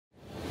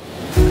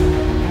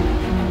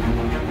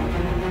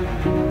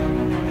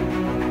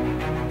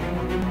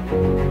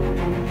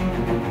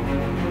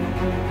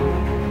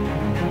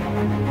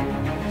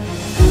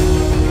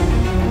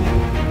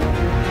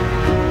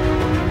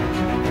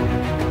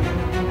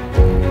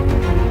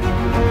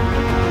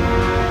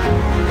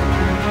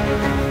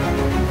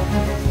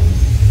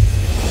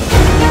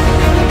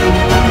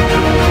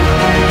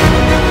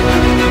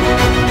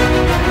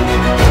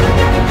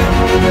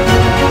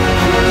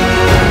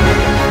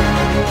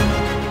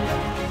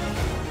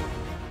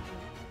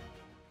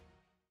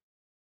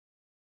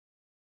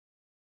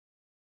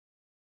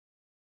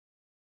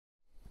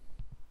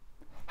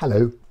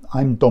Hello,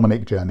 I'm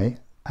Dominic Jermey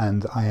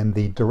and I am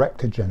the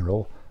Director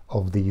General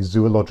of the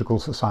Zoological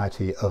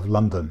Society of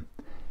London,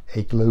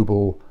 a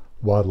global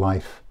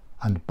wildlife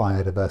and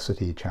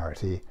biodiversity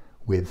charity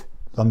with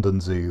London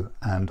Zoo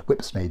and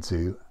Whipsnade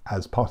Zoo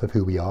as part of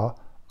who we are,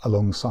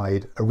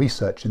 alongside a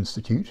research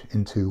institute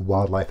into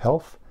wildlife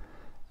health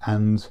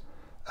and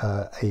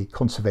a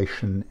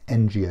conservation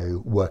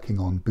NGO working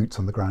on boots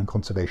on the ground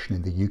conservation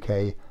in the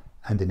UK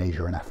and in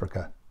Asia and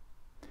Africa.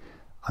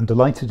 I'm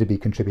delighted to be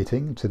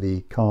contributing to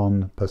the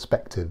Cannes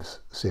Perspectives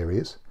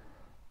series,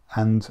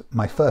 and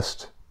my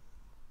first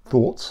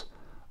thoughts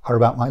are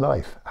about my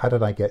life. How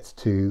did I get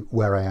to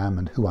where I am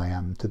and who I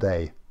am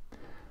today?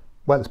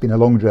 Well, it's been a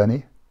long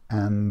journey,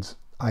 and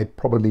I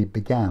probably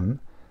began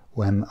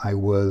when I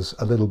was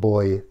a little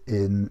boy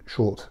in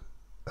short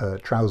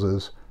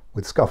trousers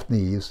with scuffed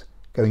knees,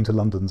 going to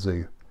London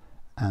Zoo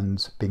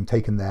and being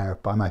taken there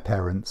by my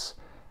parents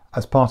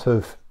as part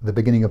of the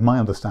beginning of my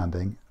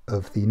understanding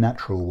of the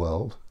natural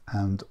world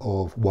and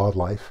of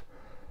wildlife,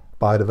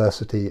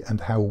 biodiversity,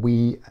 and how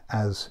we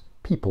as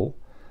people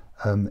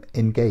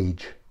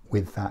engage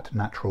with that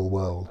natural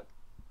world.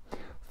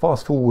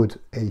 Fast forward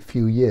a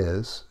few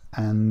years,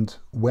 and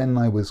when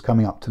I was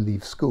coming up to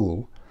leave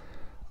school,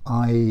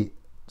 I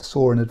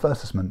saw an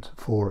advertisement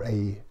for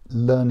a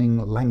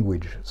learning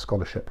language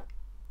scholarship,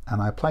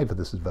 and I applied for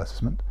this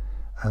advertisement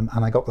and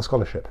I got the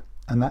scholarship,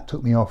 and that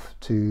took me off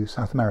to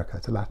South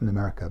America, to Latin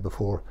America,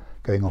 before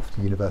going off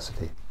to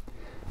university.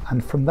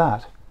 And from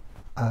that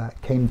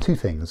came two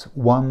things.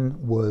 One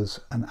was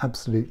an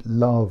absolute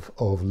love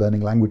of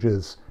learning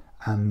languages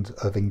and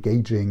of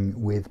engaging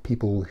with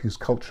people whose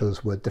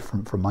cultures were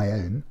different from my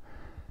own.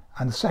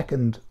 And the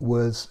second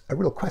was a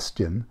real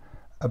question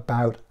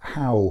about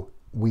how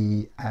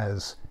we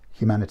as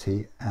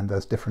humanity and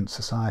as different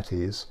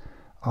societies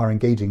are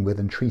engaging with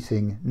and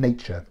treating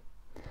nature.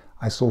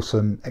 I saw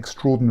some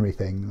extraordinary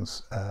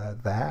things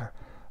there,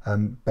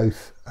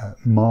 both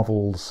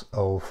marvels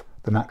of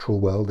the natural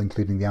world,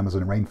 including the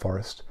Amazon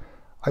rainforest.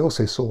 I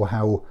also saw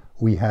how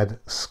we had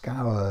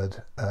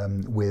scoured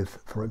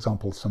with, for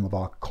example, some of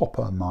our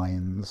copper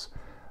mines,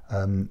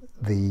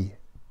 the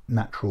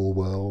natural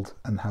world,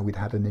 and how we'd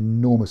had an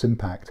enormous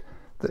impact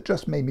that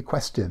just made me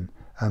question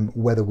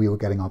whether we were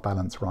getting our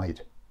balance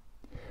right.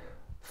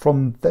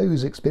 From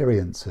those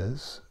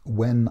experiences,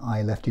 when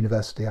I left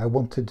university, I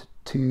wanted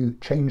to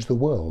change the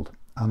world,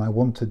 and I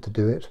wanted to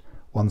do it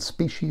one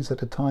species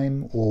at a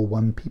time or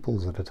one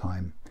peoples at a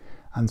time.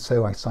 And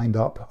so I signed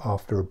up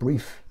after a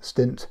brief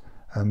stint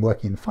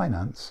working in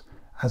finance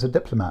as a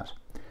diplomat.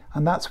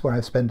 And that's where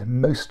I've spent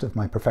most of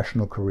my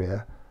professional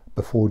career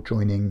before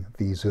joining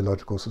the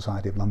Zoological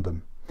Society of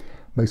London.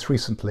 Most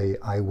recently,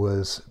 I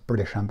was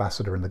British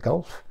Ambassador in the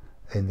Gulf,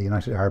 in the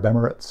United Arab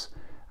Emirates,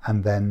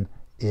 and then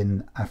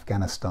in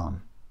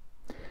Afghanistan.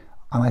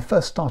 And I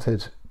first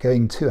started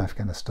going to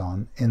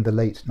Afghanistan in the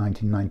late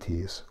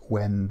 1990s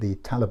when the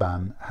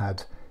Taliban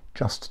had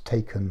just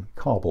taken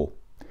Kabul.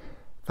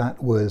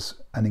 That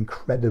was an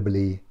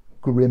incredibly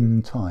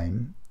grim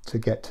time to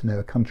get to know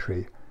a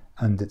country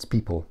and its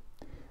people.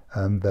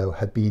 There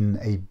had been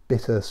a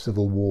bitter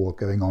civil war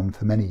going on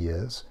for many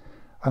years,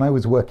 and I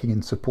was working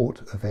in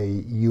support of a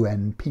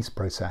UN peace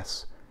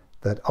process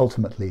that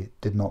ultimately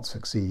did not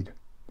succeed.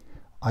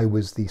 I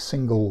was the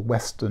single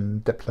Western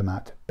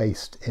diplomat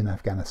based in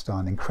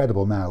Afghanistan.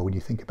 Incredible now when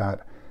you think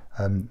about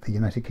the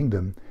United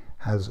Kingdom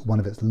has one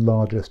of its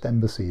largest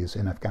embassies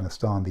in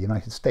Afghanistan. The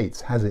United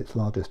States has its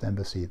largest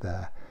embassy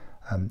there.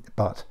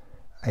 But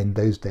in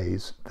those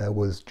days, there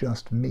was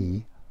just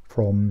me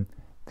from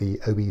the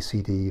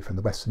OECD, from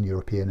the Western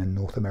European and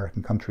North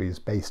American countries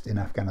based in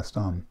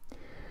Afghanistan.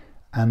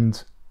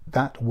 And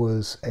that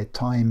was a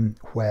time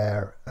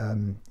where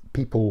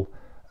people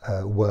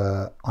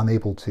were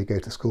unable to go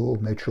to school,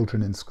 no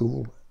children in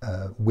school,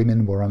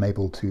 women were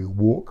unable to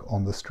walk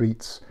on the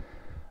streets,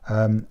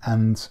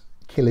 and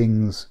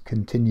killings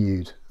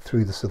continued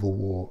through the civil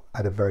war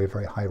at a very,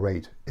 very high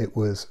rate. It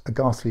was a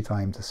ghastly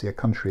time to see a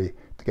country,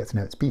 to get to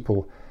know its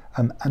people,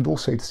 and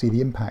also to see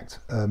the impact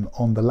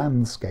on the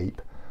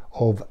landscape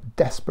of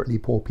desperately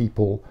poor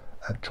people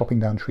chopping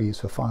down trees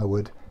for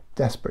firewood,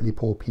 desperately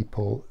poor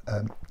people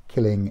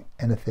killing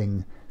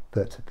anything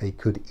that they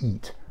could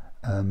eat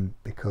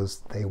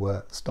because they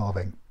were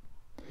starving.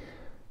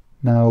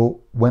 Now,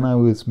 when I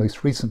was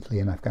most recently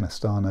in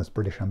Afghanistan as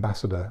British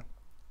Ambassador,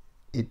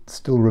 it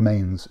still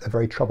remains a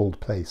very troubled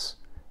place,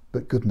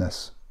 but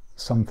goodness,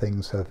 some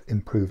things have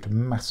improved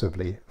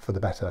massively for the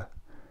better.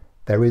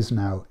 There is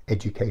now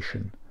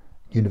education,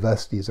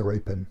 universities are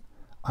open.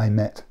 I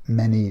met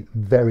many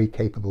very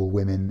capable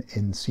women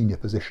in senior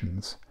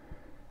positions,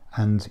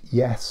 and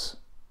yes,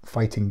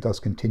 fighting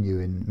does continue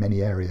in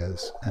many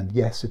areas, and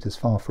yes, it is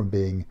far from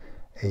being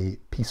a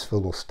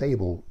peaceful or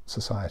stable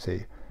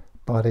society,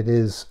 but it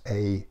is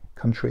a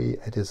country,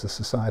 it is a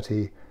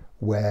society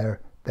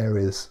where there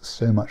is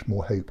so much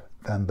more hope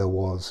than there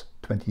was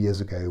 20 years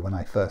ago when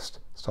I first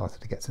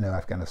started to get to know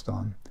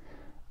Afghanistan.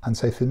 And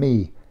so for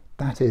me,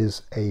 that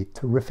is a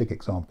terrific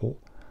example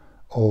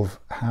of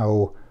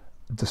how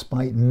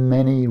despite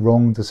many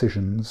wrong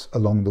decisions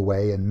along the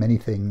way and many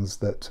things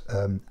that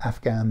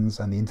Afghans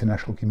and the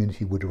international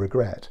community would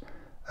regret,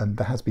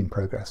 there has been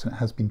progress, and it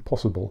has been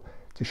possible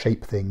to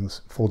shape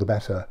things for the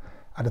better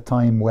at a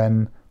time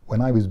when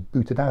I was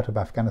booted out of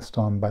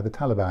Afghanistan by the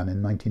Taliban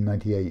in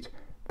 1998,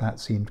 that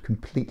seemed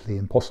completely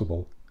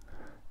impossible.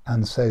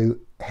 And so,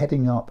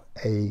 heading up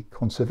a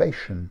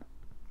conservation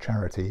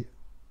charity,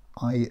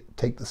 I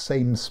take the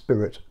same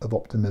spirit of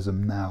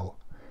optimism now.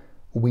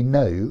 We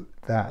know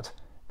that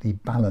the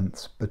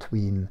balance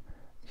between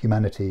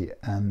humanity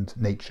and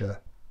nature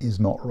is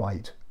not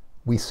right.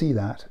 We see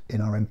that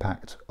in our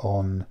impact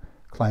on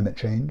climate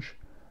change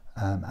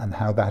and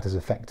how that is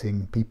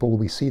affecting people.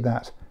 We see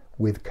that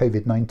with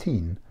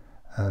COVID-19,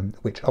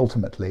 which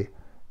ultimately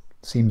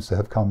seems to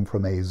have come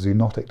from a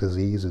zoonotic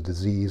disease, a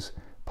disease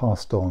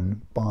passed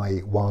on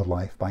by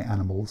wildlife, by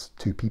animals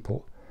to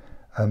people,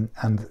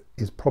 and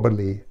is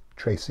probably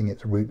tracing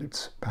its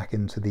roots back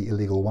into the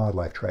illegal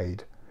wildlife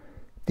trade.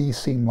 These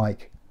seem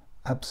like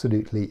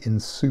absolutely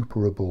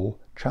insuperable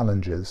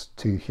challenges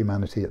to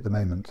humanity at the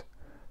moment.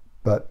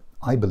 But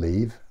I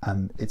believe,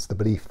 and it's the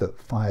belief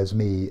that fires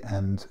me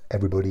and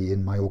everybody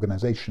in my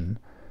organisation,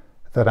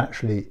 that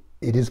actually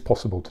it is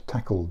possible to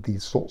tackle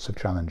these sorts of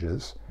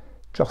challenges,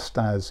 just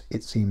as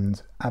it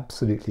seemed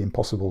absolutely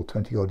impossible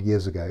 20 odd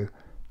years ago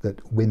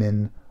that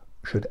women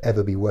should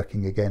ever be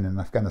working again in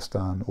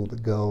Afghanistan, or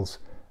that girls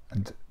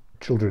and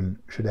children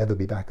should ever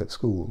be back at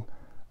school.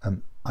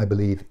 I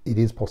believe it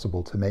is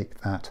possible to make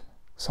that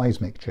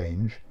seismic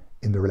change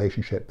in the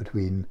relationship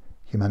between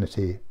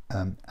humanity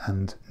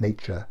and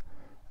nature.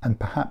 And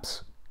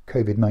perhaps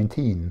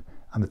COVID-19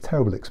 and the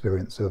terrible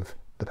experience of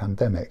the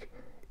pandemic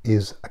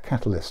is a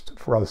catalyst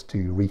for us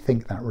to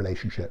rethink that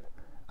relationship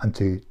and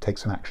to take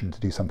some action to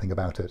do something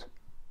about it.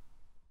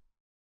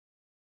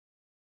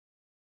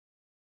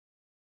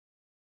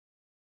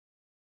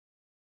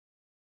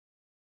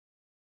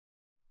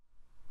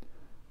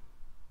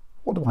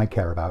 What do I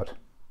care about?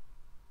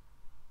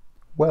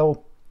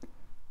 Well,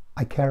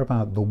 I care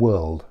about the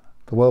world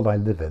I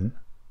live in,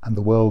 and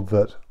the world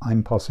that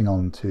I'm passing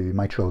on to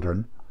my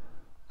children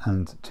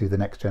and to the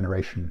next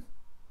generation.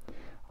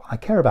 I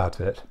care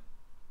about it,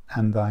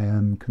 and I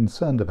am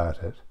concerned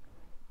about it,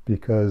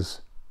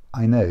 because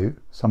I know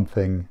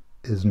something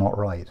is not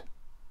right.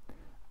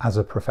 As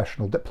a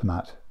professional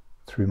diplomat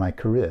through my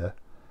career,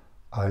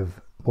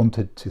 I've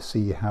wanted to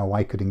see how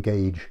I could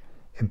engage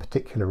in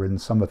particular in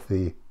some of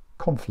the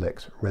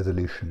conflict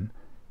resolution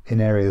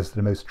in areas that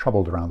are most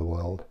troubled around the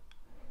world.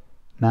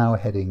 Now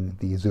heading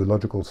the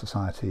Zoological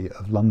Society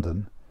of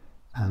London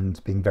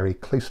and being very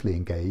closely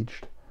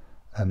engaged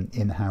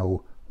in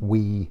how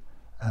we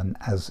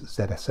as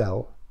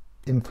ZSL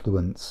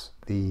influence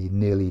the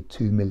nearly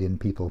 2 million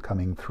people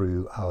coming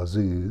through our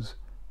zoos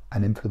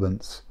and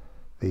influence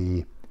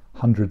the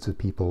hundreds of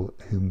people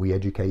whom we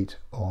educate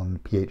on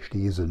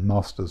PhDs and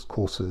master's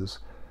courses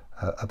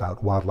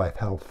about wildlife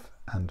health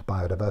and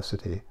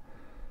biodiversity.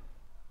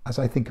 As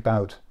I think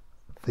about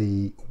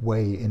the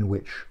way in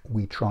which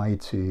we try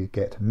to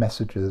get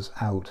messages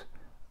out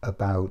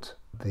about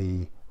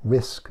the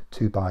risk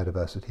to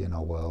biodiversity in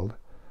our world,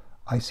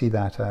 I see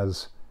that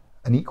as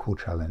an equal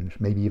challenge,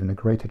 maybe even a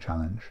greater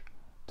challenge,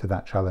 to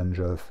that challenge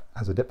of,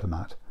 as a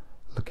diplomat,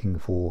 looking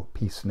for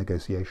peace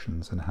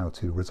negotiations and how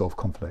to resolve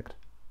conflict.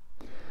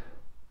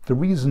 The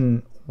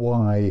reason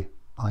why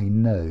I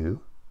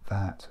know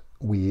that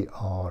we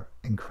are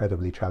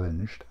incredibly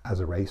challenged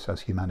as a race,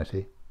 as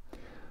humanity,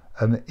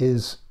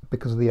 is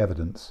because of the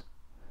evidence.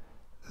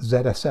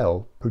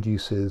 ZSL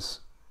produces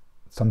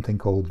something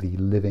called the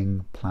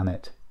Living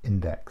Planet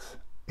Index.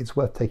 It's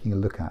worth taking a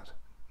look at.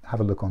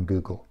 Have a look on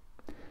Google.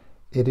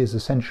 It is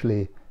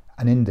essentially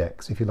an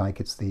index, if you like,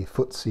 it's the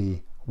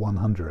FTSE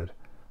 100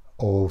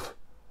 of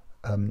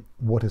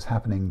what is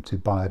happening to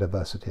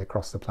biodiversity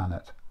across the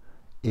planet.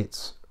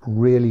 It's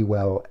really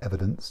well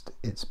evidenced.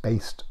 It's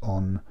based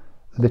on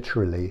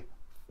literally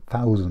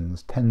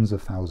thousands, tens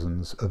of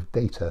thousands of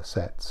data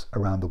sets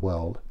around the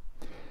world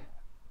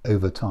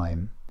over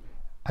time,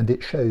 and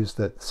it shows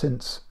that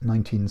since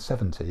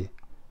 1970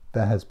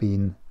 there has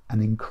been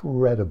an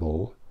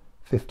incredible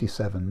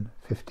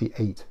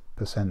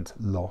 57–58%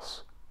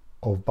 loss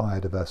of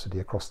biodiversity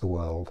across the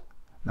world.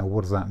 Now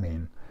what does that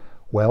mean?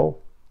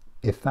 Well,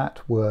 if that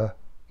were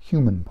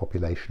human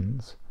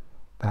populations,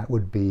 that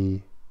would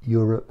be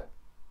Europe,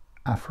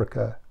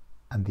 Africa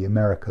and the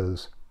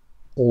Americas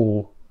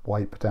all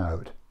wiped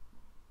out.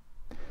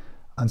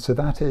 And so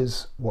that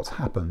is what's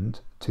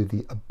happened to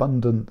the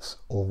abundance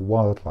of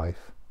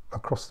wildlife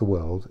across the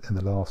world in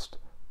the last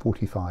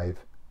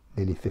 45,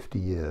 nearly 50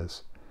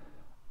 years.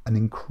 An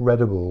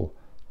incredible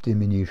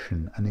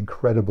diminution, an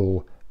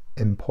incredible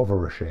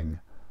impoverishing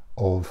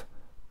of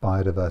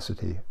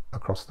biodiversity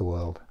across the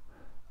world.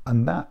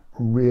 And that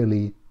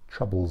really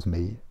troubles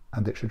me,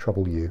 and it should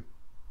trouble you.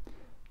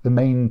 The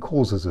main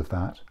causes of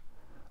that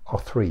are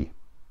three,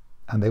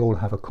 and they all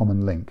have a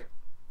common link.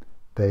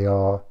 They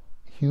are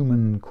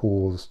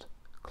human-caused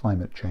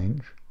climate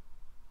change,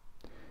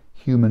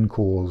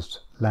 human-caused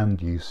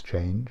land use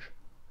change,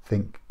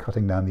 think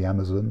cutting down the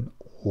Amazon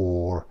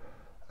or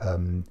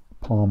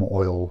palm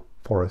oil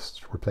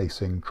forests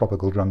replacing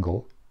tropical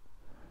jungle,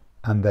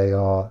 and they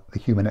are the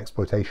human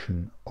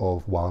exploitation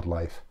of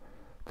wildlife.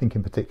 Think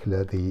in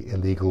particular the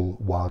illegal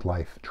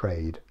wildlife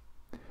trade.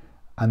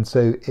 And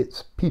so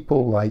it's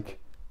people like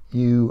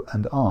you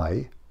and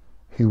I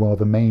who are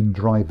the main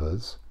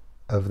drivers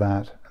of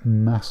that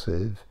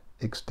massive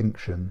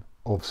extinction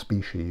of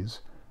species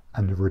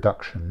and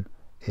reduction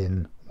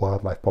in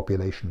wildlife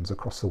populations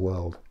across the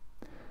world.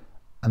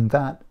 And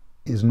that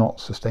is not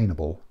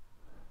sustainable.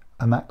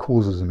 And that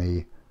causes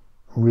me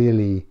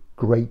really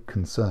great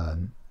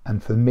concern,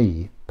 and for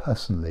me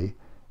personally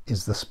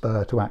is the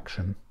spur to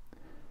action.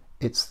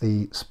 It's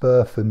the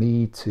spur for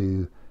me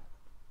to,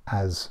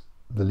 as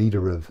the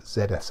leader of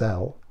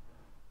ZSL,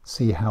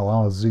 see how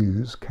our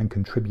zoos can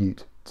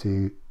contribute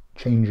to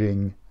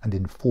changing and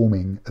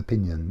informing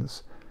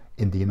opinions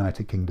in the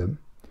United Kingdom.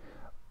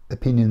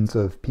 Opinions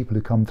of people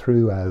who come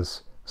through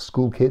as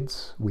school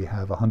kids. We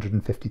have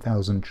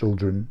 150,000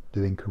 children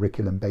doing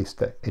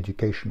curriculum-based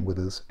education with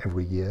us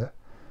every year.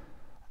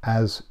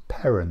 As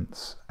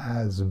parents,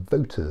 as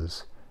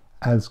voters,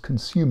 as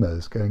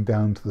consumers going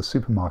down to the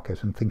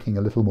supermarket and thinking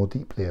a little more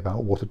deeply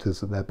about what it is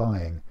that they're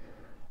buying.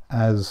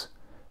 As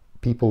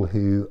people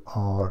who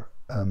are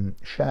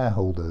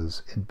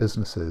shareholders in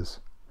businesses.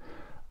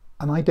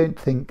 And I don't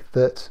think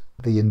that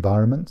the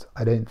environment,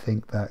 I don't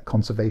think that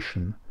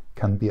conservation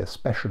can be a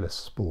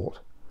specialist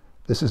sport.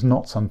 This is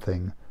not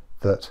something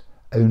that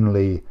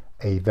only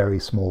a very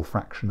small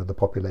fraction of the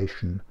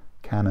population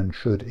can and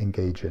should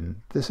engage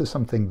in. This is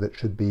something that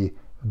should be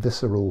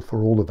visceral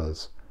for all of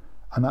us.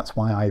 And that's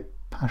why I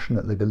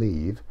passionately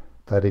believe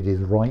that it is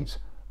right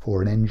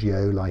for an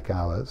NGO like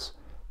ours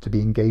to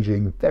be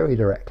engaging very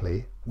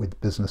directly with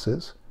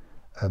businesses,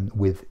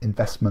 with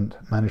investment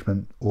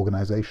management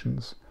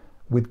organisations,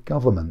 with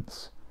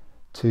governments,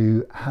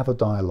 to have a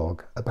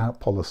dialogue about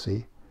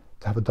policy,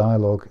 to have a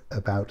dialogue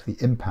about the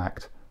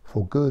impact,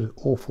 for good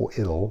or for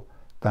ill,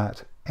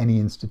 that any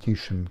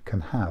institution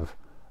can have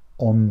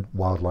on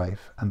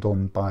wildlife and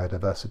on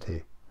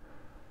biodiversity.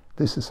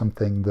 This is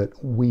something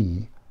that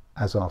we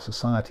as our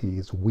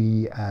societies,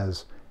 we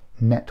as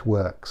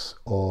networks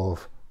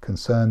of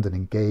concerned and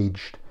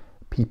engaged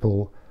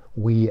people,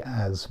 we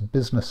as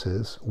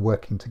businesses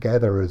working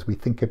together as we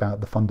think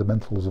about the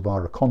fundamentals of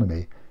our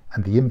economy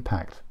and the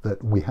impact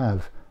that we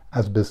have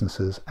as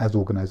businesses, as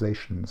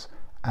organisations,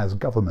 as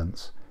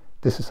governments,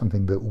 this is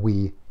something that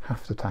we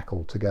have to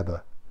tackle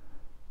together.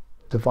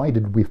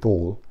 Divided we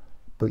fall,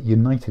 but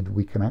united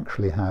we can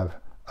actually have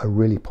a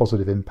really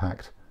positive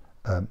impact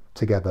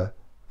together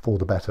for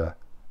the better.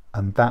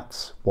 And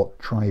that's what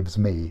drives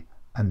me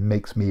and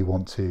makes me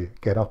want to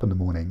get up in the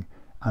morning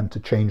and to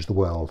change the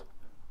world,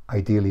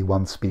 ideally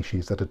one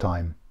species at a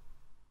time.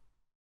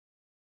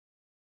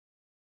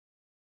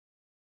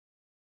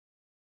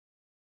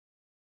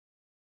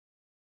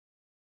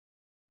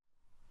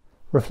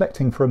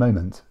 Reflecting for a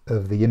moment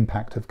of the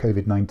impact of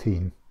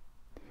COVID-19,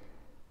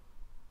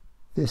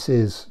 this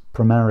is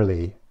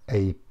primarily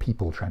a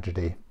people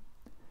tragedy.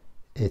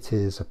 It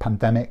is a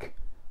pandemic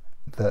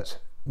that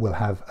will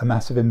have a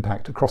massive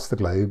impact across the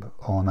globe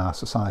on our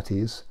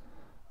societies,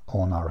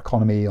 on our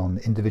economy, on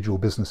individual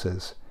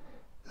businesses.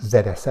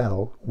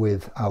 ZSL,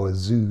 with our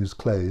zoos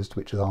closed,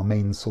 which is our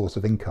main source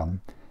of income,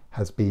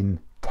 has been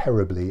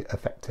terribly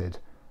affected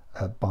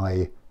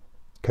by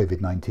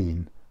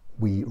COVID-19.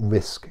 We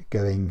risk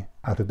going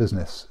out of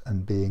business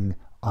and being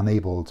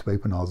unable to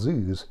open our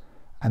zoos,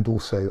 and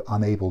also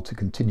unable to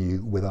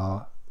continue with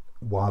our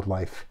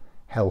wildlife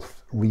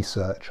health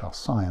research, our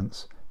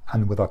science,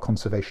 and with our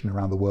conservation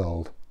around the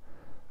world.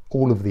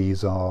 All of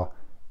these are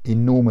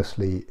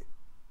enormously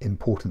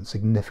important,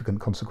 significant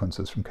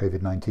consequences from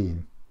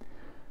COVID-19.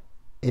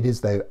 It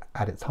is, though,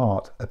 at its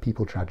heart, a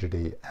people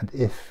tragedy, and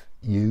if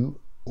you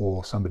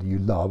or somebody you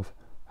love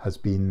has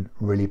been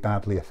really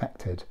badly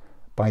affected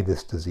by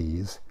this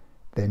disease,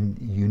 then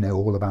you know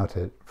all about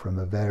it from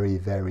a very,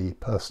 very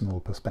personal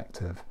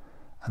perspective,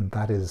 and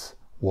that is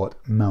what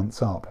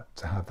mounts up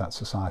to have that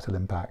societal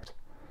impact.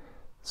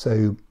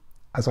 So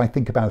as I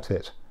think about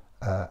it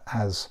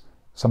as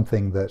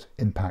something that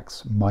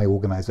impacts my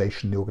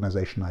organisation, the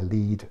organisation I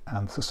lead,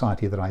 and the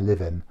society that I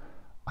live in,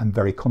 I'm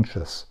very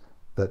conscious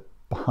that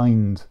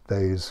behind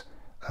those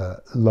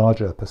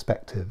larger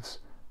perspectives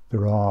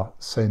there are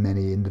so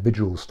many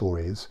individual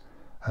stories,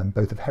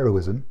 both of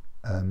heroism,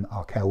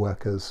 our care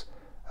workers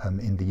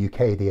in the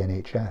UK, the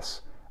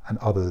NHS, and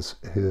others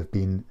who have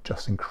been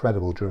just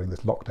incredible during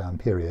this lockdown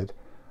period,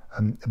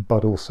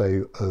 but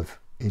also of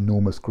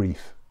enormous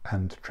grief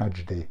and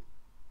tragedy.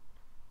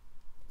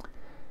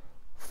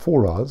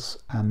 For us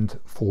and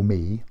for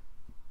me,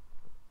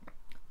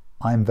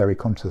 I'm very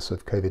conscious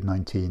of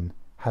COVID-19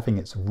 having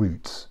its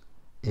roots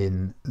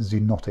in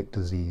zoonotic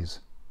disease.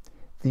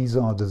 These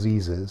are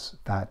diseases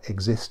that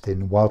exist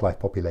in wildlife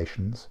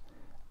populations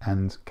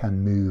and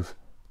can move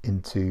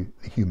into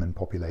the human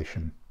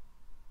population.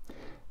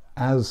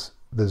 As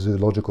the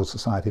Zoological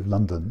Society of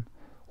London,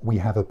 we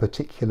have a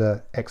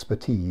particular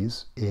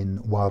expertise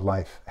in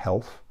wildlife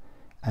health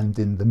and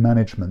in the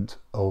management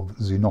of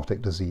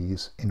zoonotic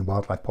disease in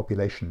wildlife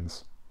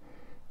populations.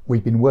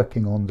 We've been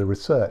working on the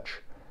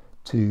research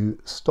to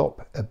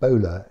stop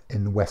Ebola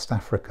in West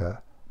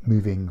Africa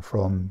moving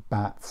from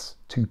bats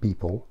to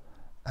people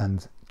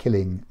and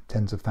killing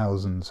tens of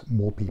thousands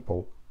more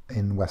people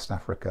in West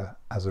Africa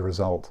as a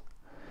result.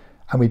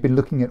 And we've been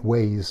looking at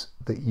ways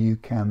that you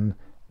can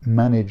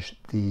manage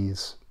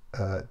these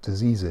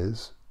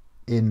diseases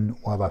in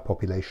wildlife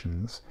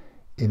populations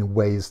in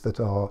ways that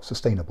are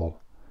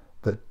sustainable,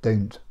 that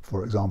don't,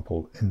 for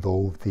example,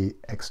 involve the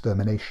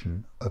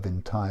extermination of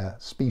entire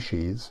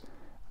species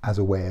as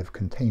a way of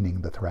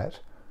containing the threat,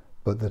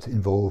 but that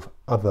involve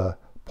other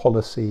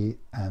policy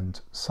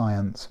and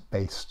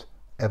science-based,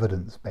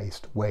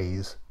 evidence-based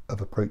ways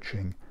of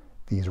approaching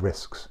these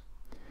risks.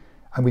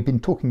 And we've been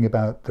talking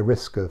about the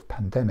risk of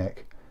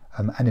pandemic,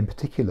 and in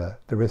particular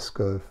the risk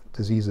of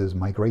diseases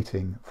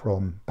migrating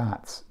from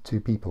bats to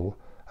people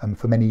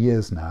for many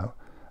years now,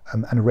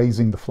 and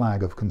raising the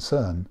flag of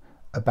concern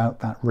about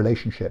that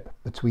relationship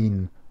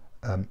between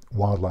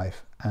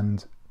wildlife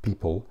and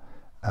people,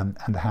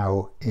 and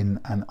how in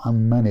an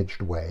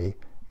unmanaged way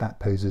that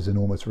poses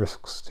enormous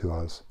risks to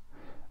us.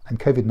 And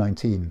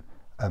COVID-19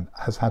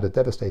 has had a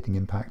devastating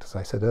impact, as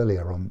I said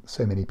earlier, on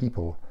so many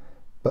people,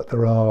 but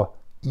there are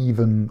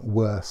even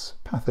worse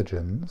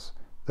pathogens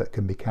that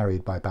can be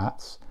carried by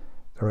bats.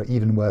 There are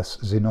even worse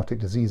zoonotic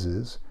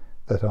diseases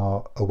that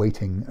are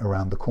awaiting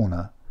around the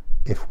corner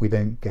if we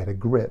don't get a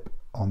grip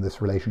on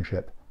this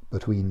relationship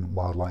between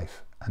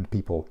wildlife and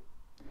people.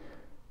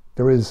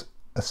 There is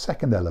a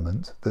second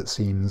element that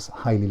seems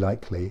highly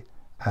likely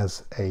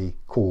as a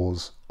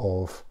cause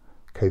of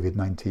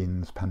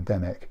COVID-19's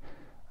pandemic,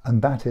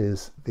 and that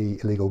is the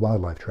illegal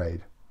wildlife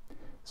trade.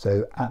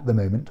 So at the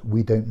moment,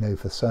 we don't know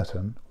for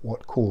certain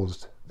what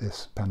caused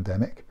this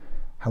pandemic.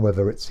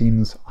 However, it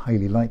seems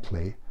highly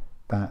likely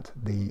that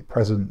the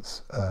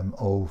presence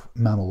of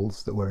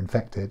mammals that were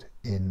infected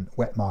in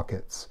wet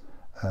markets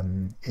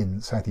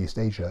in Southeast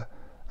Asia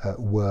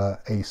were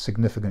a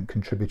significant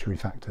contributory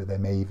factor. They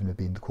may even have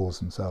been the cause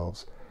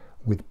themselves,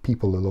 with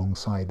people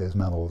alongside those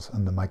mammals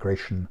and the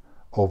migration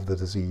of the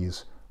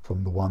disease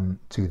from the one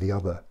to the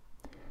other.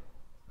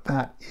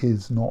 That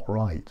is not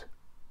right.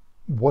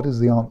 What is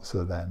the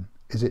answer then?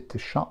 Is it to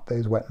shut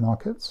those wet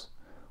markets?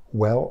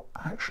 Well,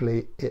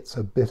 actually, it's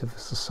a bit of a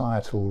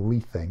societal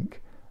rethink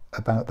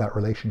about that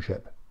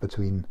relationship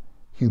between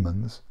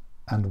humans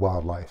and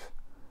wildlife.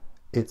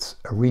 It's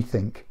a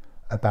rethink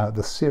about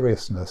the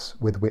seriousness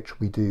with which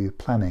we do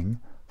planning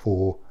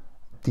for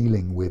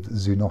dealing with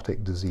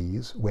zoonotic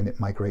disease when it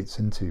migrates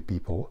into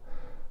people,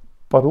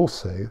 but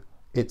also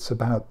it's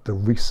about the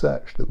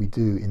research that we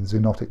do in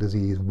zoonotic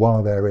disease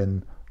while they're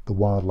in the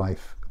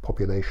wildlife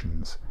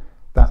populations.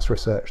 That's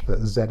research that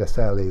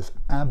ZSL is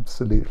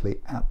absolutely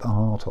at the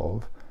heart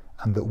of,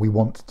 and that we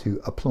want to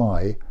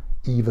apply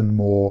even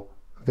more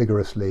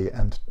vigorously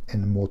and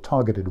in a more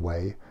targeted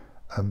way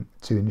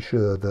to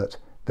ensure that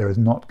there is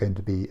not going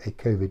to be a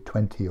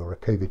COVID-20 or a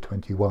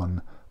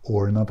COVID-21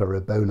 or another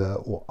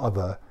Ebola or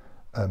other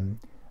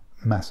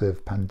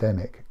massive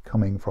pandemic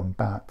coming from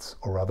bats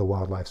or other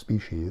wildlife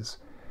species,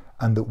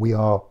 and that we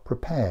are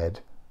prepared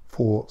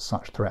for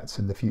such threats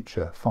in the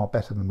future far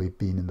better than we've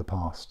been in the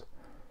past.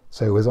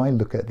 So as I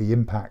look at the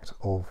impact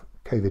of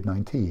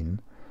COVID-19,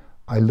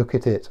 I look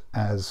at it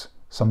as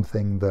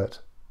something that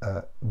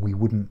we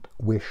wouldn't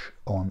wish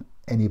on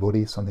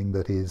anybody, something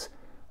that is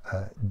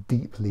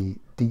deeply,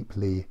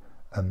 deeply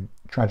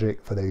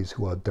tragic for those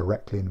who are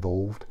directly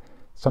involved,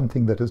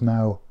 something that has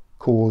now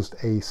caused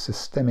a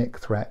systemic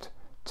threat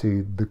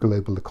to the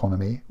global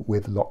economy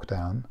with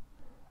lockdown,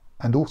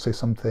 and also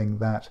something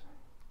that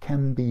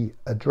can be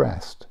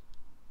addressed,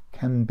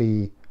 can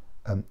be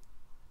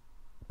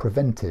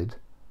prevented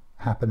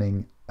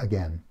happening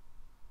again.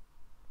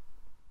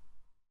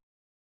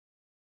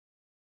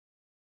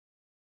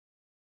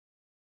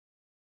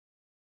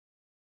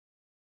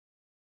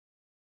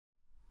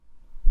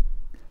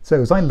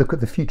 So as I look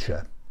at the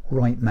future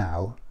right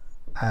now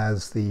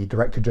as the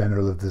Director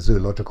General of the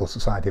Zoological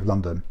Society of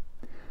London,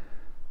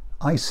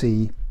 I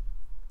see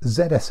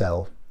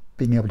ZSL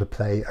being able to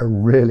play a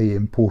really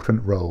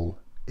important role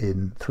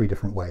in three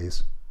different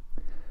ways.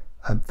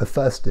 The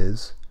first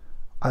is,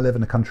 I live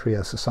in a country,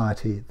 a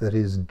society that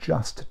is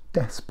just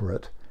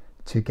desperate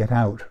to get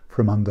out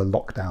from under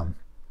lockdown.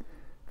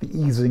 The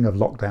easing of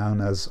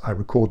lockdown, as I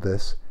record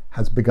this,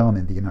 has begun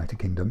in the United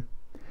Kingdom,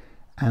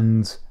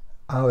 and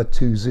our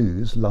two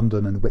zoos,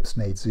 London and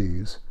Whipsnade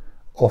zoos,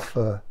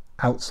 offer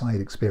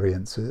outside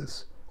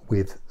experiences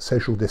with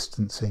social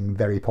distancing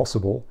very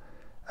possible,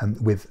 and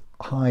with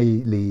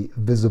highly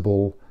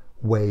visible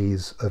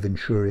ways of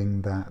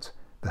ensuring that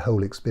the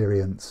whole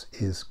experience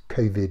is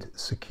COVID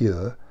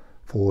secure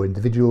for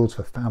individuals,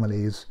 for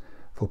families,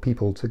 for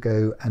people to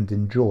go and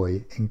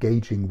enjoy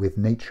engaging with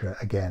nature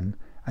again,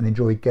 and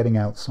enjoy getting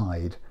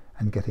outside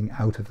and getting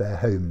out of their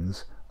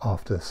homes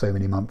after so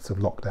many months of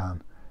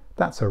lockdown.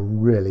 That's a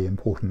really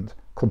important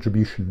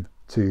contribution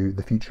to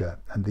the future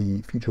and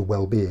the future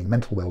well-being,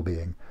 mental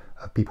well-being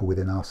of people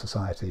within our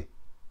society.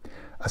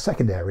 A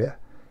second area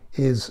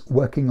is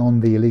working on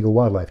the illegal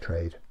wildlife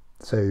trade.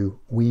 So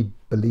we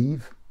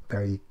believe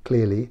very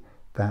clearly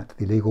that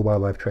the illegal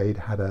wildlife trade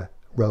had a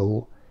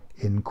role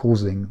in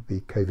causing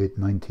the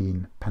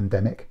COVID-19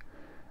 pandemic,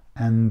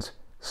 and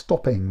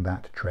stopping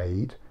that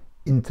trade,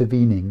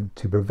 intervening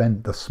to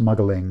prevent the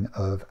smuggling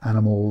of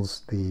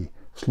animals, the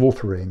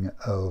slaughtering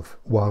of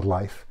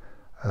wildlife,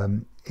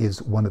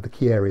 is one of the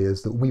key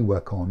areas that we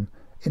work on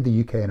in the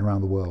UK and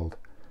around the world.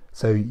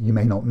 So you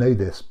may not know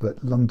this,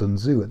 but London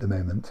Zoo at the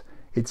moment,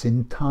 its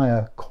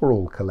entire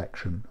coral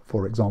collection,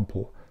 for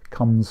example,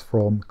 comes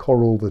from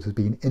coral that has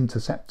been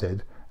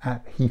intercepted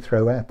at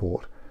Heathrow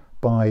Airport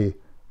by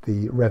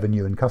the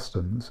Revenue and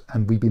Customs,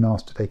 and we've been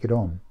asked to take it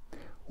on.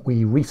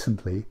 We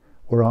recently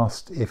were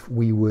asked if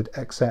we would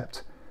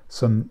accept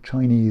some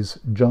Chinese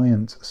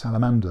giant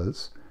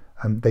salamanders,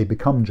 and they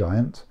become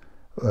giant,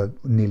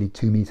 nearly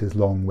 2 meters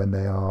long when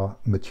they are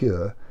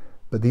mature,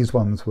 but these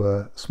ones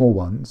were small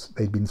ones.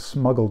 They'd been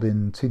smuggled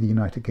into the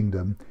United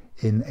Kingdom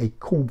in a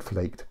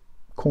cornflake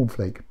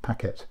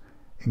packet,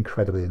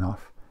 incredibly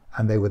enough,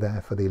 and they were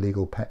there for the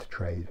illegal pet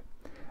trade.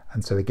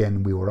 And so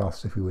again, we were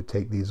asked if we would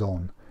take these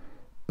on.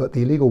 But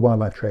the illegal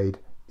wildlife trade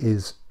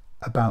is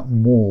about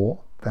more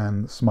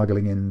than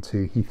smuggling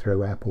into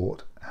Heathrow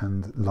Airport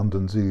and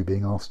London Zoo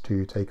being asked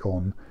to take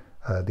on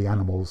the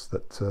animals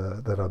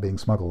that are being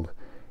smuggled.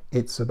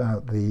 It's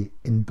about the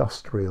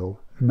industrial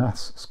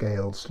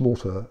mass-scale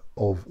slaughter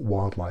of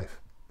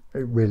wildlife.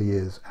 It really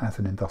is at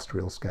an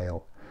industrial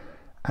scale.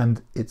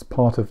 And it's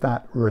part of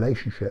that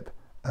relationship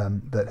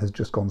that has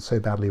just gone so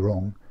badly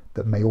wrong,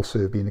 that may also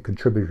have been a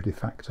contributory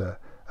factor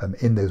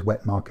in those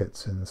wet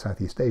markets in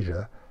Southeast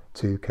Asia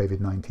to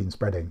COVID-19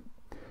 spreading.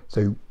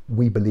 So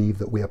we believe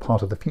that we are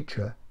part of the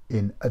future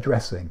in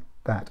addressing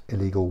that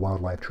illegal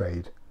wildlife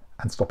trade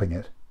and stopping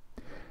it.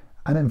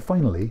 And then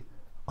finally,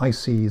 I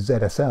see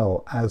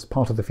ZSL as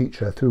part of the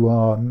future through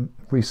our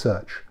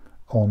research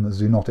on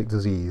zoonotic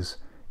disease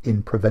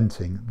in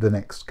preventing the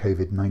next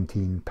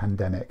COVID-19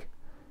 pandemic.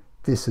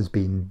 This has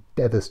been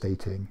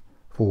devastating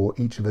for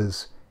each of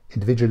us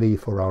individually,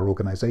 for our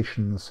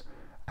organisations,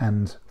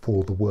 and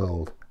for the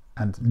world,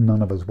 and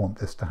none of us want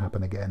this to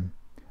happen again.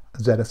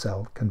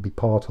 ZSL can be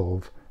part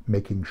of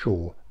making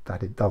sure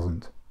that it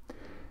doesn't.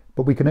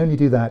 But we can only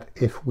do that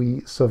if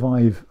we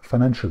survive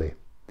financially.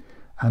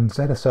 And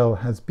ZSL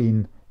has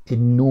been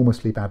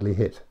enormously badly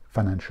hit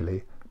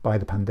financially by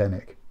the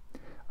pandemic.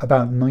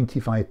 About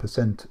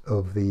 95%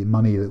 of the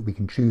money that we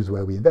can choose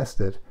where we invest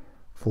it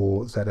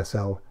for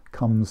ZSL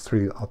comes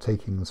through our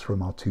takings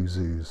from our 2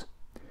 zoos.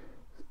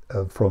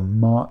 From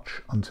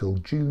March until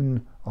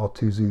June, our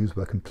 2 zoos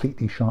were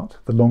completely shut,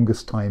 the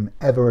longest time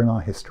ever in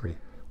our history.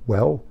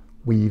 Well,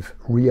 we've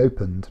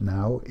reopened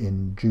now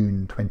in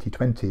June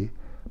 2020,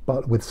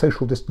 but with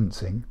social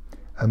distancing,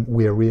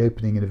 we're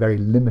reopening in a very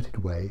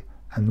limited way,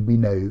 and we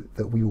know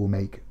that we will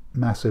make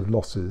massive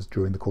losses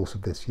during the course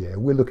of this year.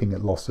 We're looking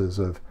at losses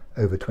of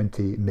over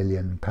 £20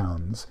 million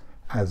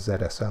as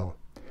ZSL,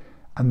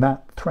 and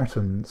that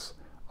threatens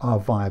our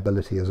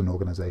viability as an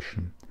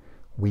organisation.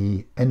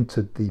 We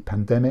entered the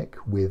pandemic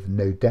with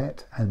no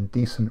debt and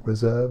decent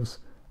reserves,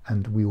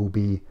 and we will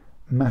be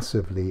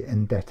massively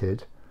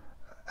indebted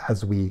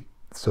as we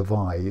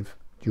survive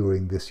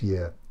during this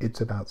year. It's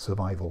about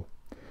survival.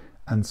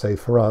 And so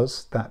for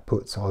us, that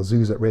puts our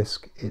zoos at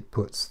risk. It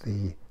puts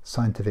the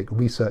scientific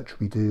research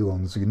we do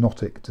on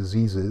zoonotic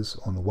diseases,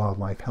 on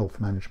wildlife health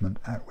management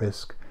at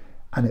risk,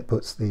 and it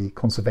puts the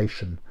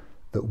conservation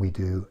that we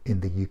do in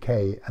the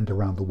UK and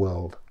around the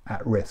world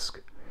at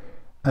risk.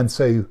 And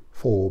so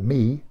for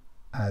me,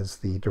 as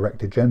the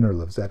Director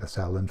General of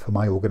ZSL, and for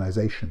my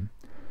organisation,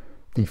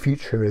 the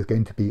future is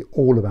going to be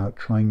all about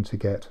trying to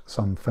get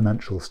some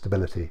financial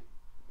stability.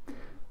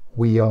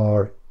 We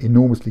are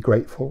enormously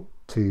grateful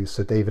to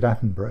Sir David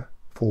Attenborough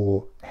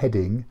for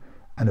heading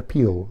an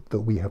appeal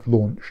that we have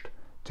launched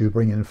to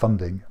bring in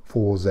funding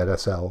for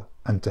ZSL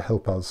and to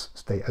help us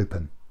stay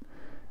open.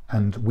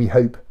 And we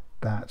hope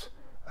that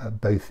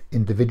both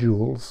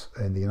individuals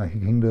in the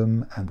United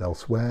Kingdom and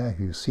elsewhere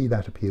who see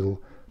that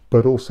appeal,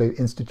 but also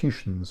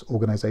institutions,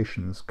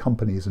 organisations,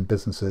 companies and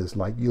businesses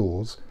like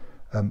yours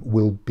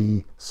will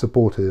be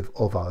supportive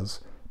of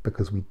us,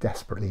 because we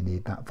desperately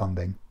need that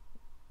funding.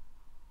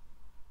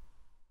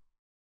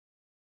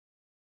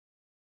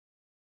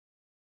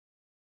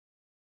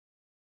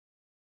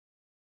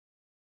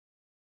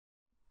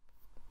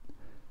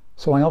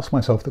 So I ask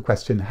myself the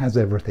question, has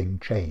everything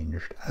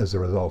changed as a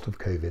result of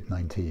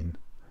COVID-19?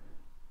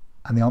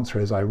 And the answer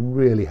is, I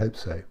really hope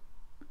so,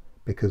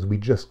 because we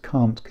just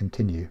can't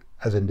continue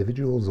as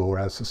individuals or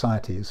as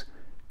societies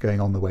going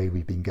on the way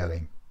we've been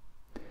going.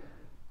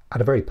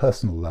 At a very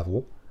personal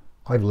level,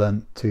 I've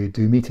learnt to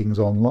do meetings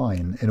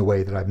online in a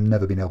way that I've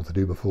never been able to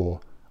do before.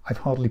 I've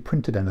hardly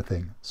printed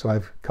anything, so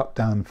I've cut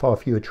down far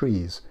fewer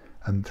trees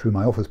through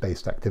my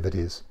office-based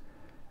activities.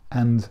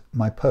 And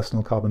my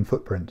personal carbon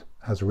footprint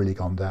has really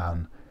gone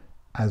down.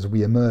 As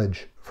we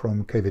emerge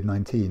from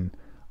COVID-19,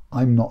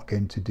 I'm not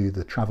going to do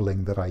the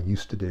travelling that I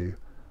used to do.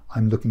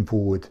 I'm looking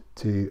forward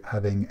to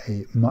having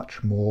a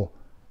much more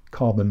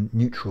carbon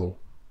neutral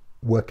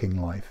working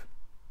life.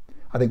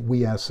 I think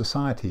we as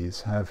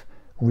societies have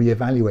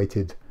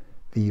re-evaluated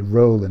the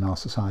role in our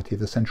society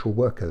of essential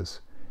workers.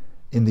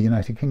 In the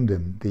United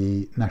Kingdom,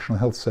 the National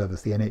Health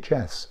Service, the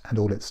NHS, and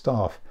all its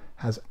staff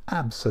has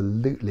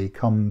absolutely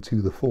come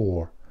to the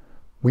fore.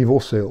 We've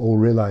also all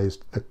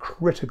realised the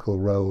critical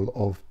role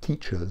of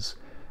teachers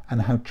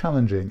and how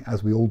challenging,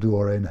 as we all do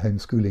our own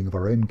homeschooling of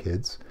our own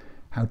kids,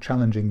 how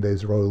challenging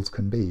those roles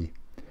can be.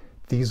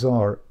 These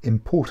are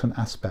important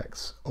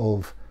aspects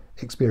of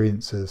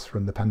experiences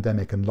from the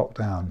pandemic and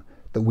lockdown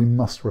that we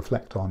must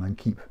reflect on and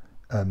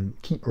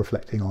keep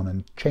reflecting on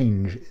and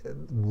change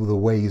the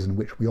ways in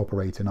which we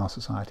operate in our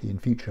society in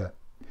future.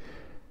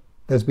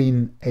 There's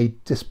been a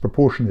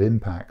disproportionate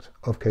impact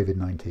of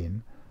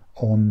COVID-19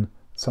 on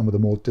some of the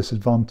more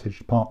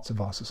disadvantaged parts of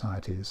our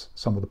societies,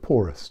 some of the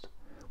poorest.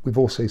 We've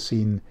also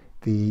seen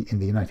in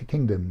the United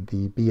Kingdom,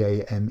 the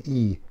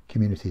BAME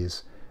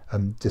communities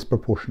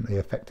disproportionately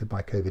affected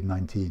by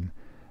COVID-19.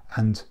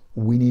 And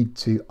we need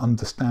to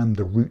understand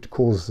the root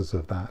causes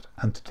of that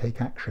and to take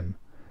action.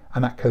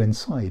 And that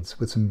coincides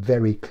with some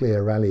very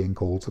clear rallying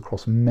calls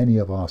across many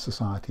of our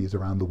societies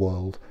around the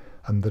world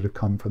that have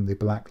come from the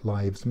Black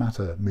Lives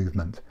Matter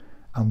movement.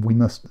 And we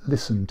must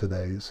listen to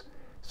those.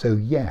 So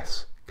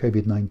yes,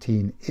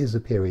 COVID-19 is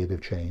a period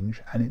of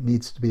change, and it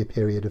needs to be a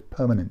period of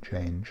permanent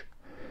change.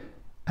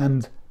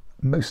 And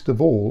most of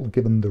all,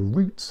 given the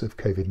roots of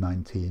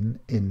COVID-19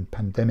 in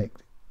pandemic,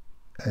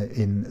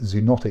 in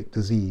zoonotic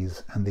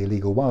disease and the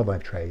illegal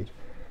wildlife trade,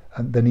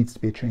 there needs to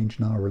be a change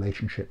in our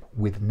relationship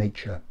with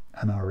nature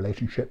and our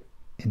relationship,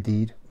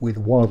 indeed, with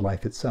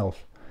wildlife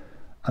itself.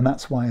 And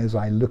that's why, as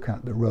I look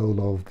at the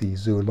role of the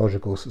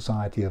Zoological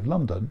Society of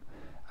London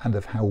and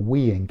of how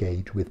we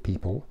engage with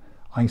people,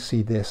 I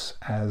see this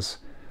as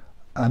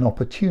an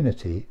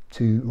opportunity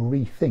to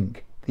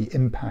rethink the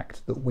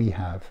impact that we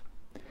have,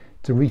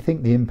 to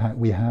rethink the impact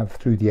we have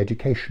through the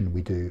education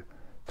we do,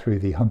 through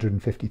the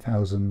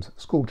 150,000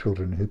 school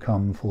children who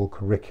come for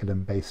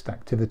curriculum-based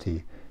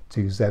activity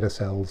to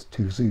ZSL's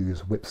two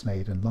zoos,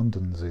 Whipsnade and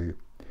London Zoo,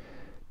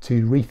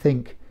 to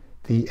rethink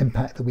the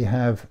impact that we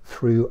have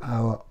through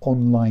our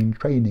online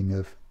training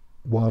of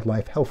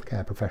wildlife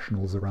healthcare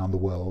professionals around the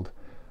world,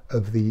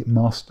 of the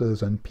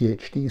masters and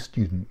PhD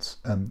students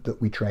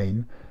that we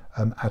train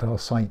at our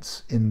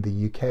sites in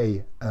the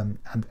UK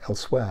and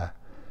elsewhere,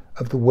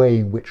 of the way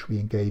in which we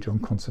engage on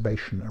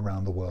conservation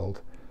around the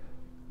world.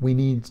 We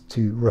need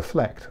to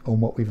reflect on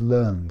what we've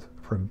learned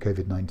from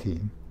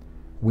COVID-19.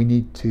 We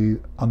need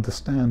to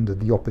understand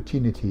the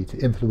opportunity to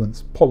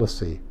influence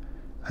policy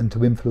and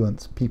to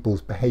influence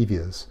people's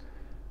behaviours,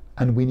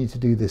 and we need to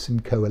do this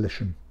in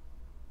coalition.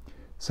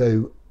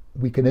 So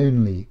we can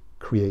only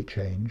create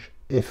change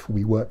if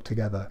we work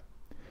together,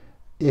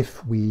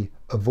 if we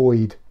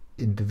avoid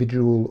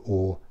individual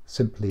or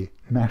simply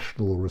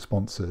national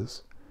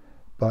responses,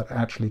 but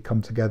actually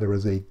come together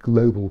as a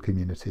global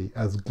community,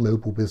 as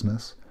global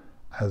business,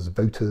 as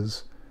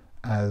voters,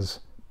 as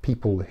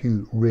people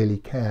who really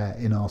care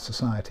in our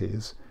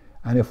societies.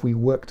 And if we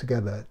work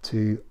together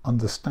to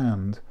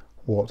understand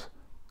what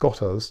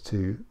got us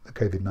to the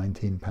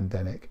COVID-19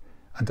 pandemic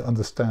and to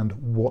understand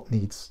what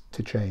needs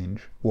to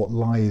change, what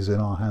lies in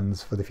our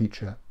hands for the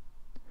future.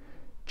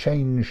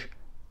 Change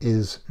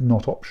is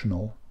not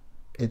optional,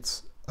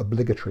 it's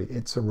obligatory,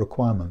 it's a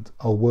requirement.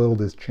 Our world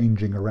is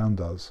changing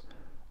around us.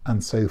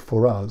 And so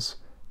for us,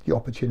 the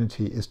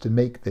opportunity is to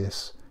make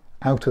this,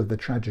 out of the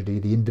tragedy,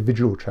 the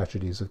individual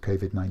tragedies of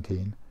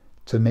COVID-19,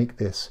 to make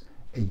this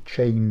a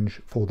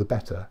change for the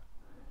better,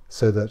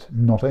 so that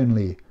not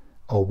only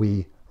are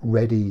we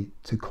ready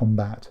to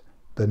combat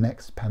the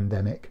next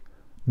pandemic,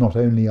 not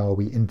only are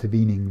we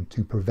intervening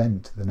to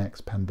prevent the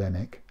next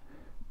pandemic,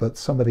 but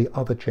some of the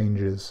other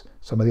changes,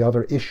 some of the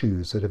other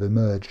issues that have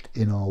emerged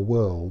in our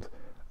world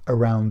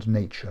around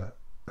nature,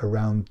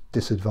 around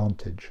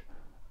disadvantage,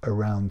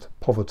 around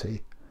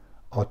poverty,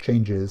 are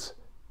changes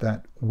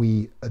that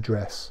we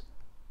address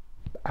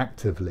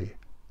actively.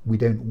 We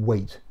don't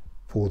wait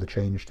for the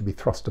change to be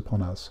thrust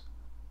upon us,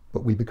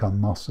 but we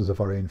become masters of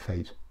our own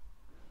fate.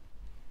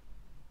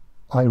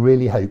 I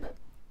really hope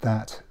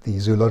that the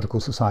Zoological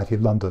Society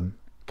of London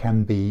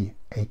can be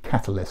a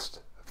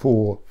catalyst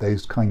for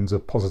those kinds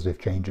of positive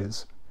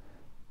changes,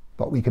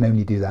 but we can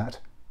only do that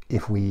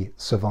if we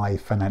survive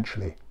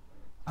financially.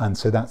 And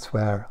so that's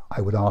where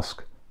I would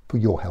ask for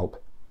your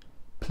help.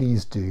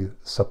 Please do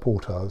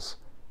support us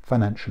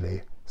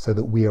financially so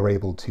that we are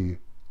able to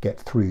get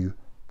through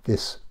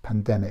this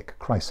pandemic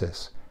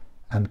crisis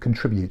and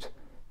contribute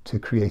to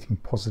creating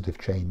positive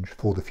change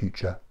for the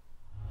future.